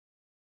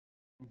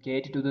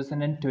GATE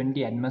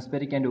 2020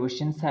 Atmospheric and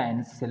Ocean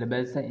Science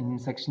syllabus in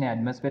section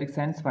Atmospheric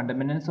Science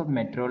Fundamentals of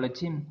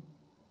Meteorology,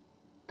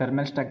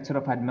 Thermal Structure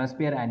of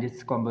Atmosphere and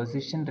its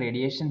Composition,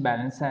 Radiation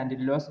Balance and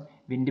Laws,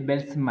 Wind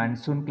Belts,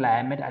 Monsoon,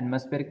 Climate,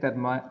 Atmospheric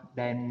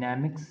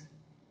Thermodynamics,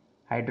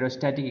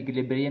 Hydrostatic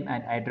Equilibrium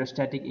and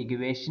Hydrostatic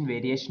Equation,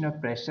 Variation of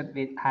Pressure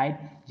with Height,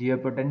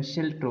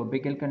 Geopotential,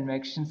 Tropical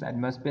Convections,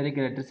 Atmospheric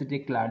Electricity,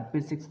 Cloud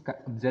Physics,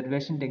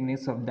 Observation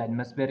Techniques of the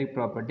Atmospheric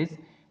Properties,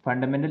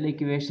 Fundamental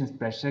Equations,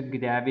 Pressure,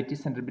 Gravity,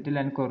 Centripetal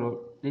and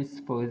Coriolis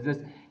Forces,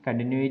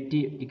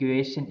 Continuity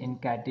Equation in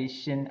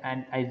Cartesian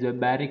and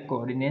Isobaric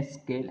Coordinate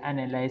Scale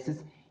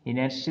Analysis,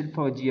 Inertial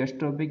for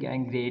Geostrophic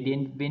and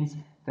Gradient Winds,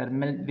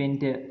 Thermal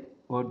Wind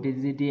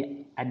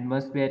Vorticity,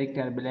 Atmospheric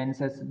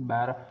Turbulences,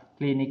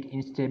 Baroclinic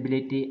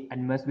Instability,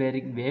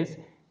 Atmospheric Waves,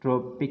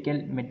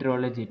 Tropical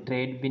Meteorology,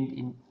 Trade Wind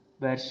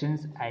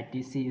Inversions,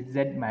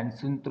 ITCZ,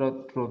 Monsoon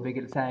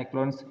Tropical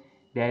Cyclones,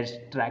 their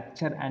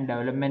structure and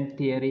development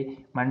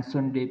theory,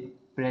 monsoon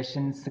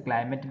depressions,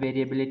 climate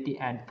variability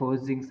and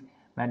forcings,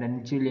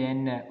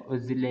 Magellan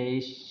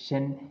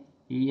oscillation,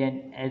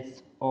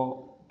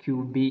 ENSO,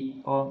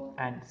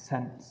 and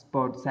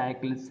sunspot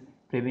cycles,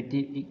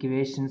 primitive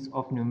equations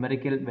of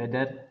numerical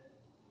weather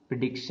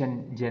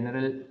prediction,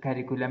 general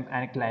curriculum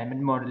and climate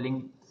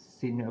modeling,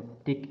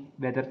 synoptic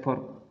weather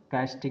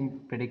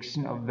forecasting,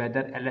 prediction of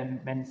weather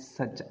elements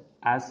such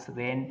as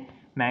rain,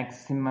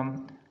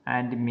 maximum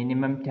and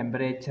minimum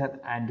temperature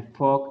and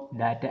fog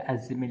data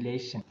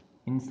assimilation.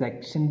 In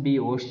section B,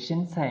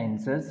 Ocean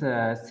Sciences,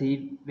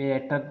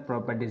 Seawater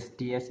Properties,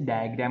 TS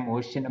diagram,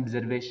 ocean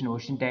observation,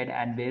 ocean tide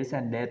and waves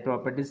and their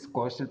properties,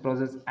 coastal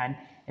process and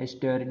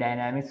estuary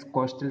dynamics,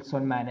 coastal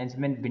zone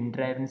management,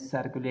 wind-driven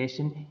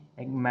circulation,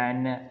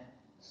 Eggman,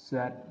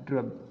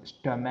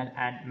 Stommel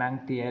and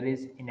Monk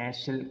theories,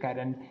 inertial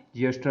current,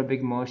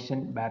 geostrophic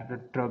motion,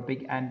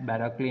 barotropic and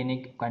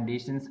baroclinic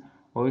conditions,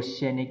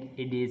 oceanic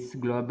eddies,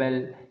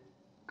 global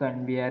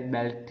conveyor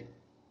belt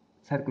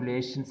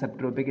circulation,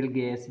 subtropical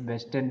gas,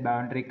 western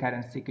boundary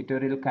currents,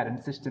 equatorial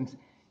current systems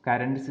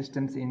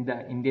in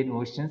the Indian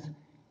Oceans,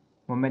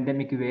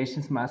 momentum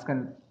equations, mass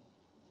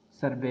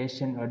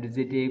conservation,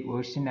 odicity,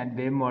 ocean and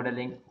wave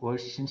modeling,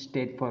 ocean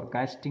state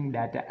forecasting,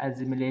 data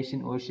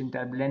assimilation, ocean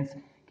turbulence,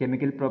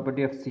 chemical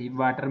property of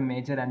seawater,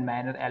 major and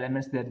minor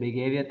elements, their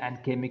behavior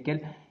and chemical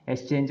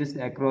exchanges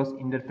across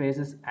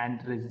interfaces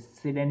and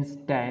residence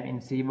time in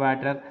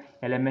seawater,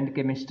 element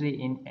chemistry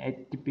in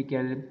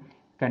atypical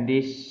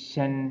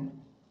condition,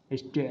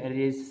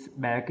 estuaries,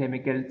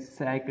 biochemical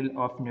cycle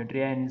of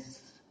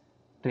nutrients,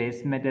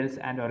 trace metals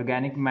and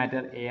organic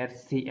matter, air,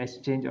 sea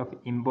exchange of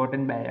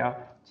important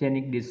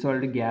biogenic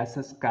dissolved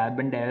gases,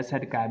 carbon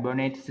dioxide,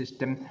 carbonate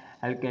system,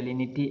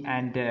 alkalinity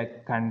and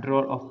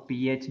control of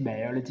pH,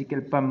 biological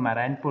pump,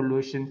 marine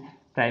pollution,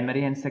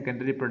 primary and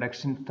secondary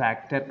production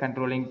factor,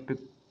 controlling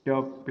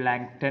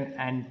phytoplankton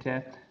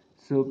and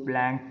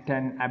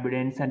zooplankton,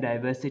 abundance and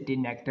diversity,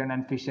 nectar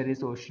and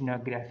fisheries,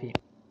 oceanography.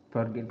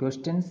 For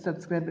questions,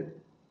 subscribe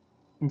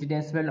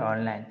Engineers World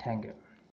Online. Thank you.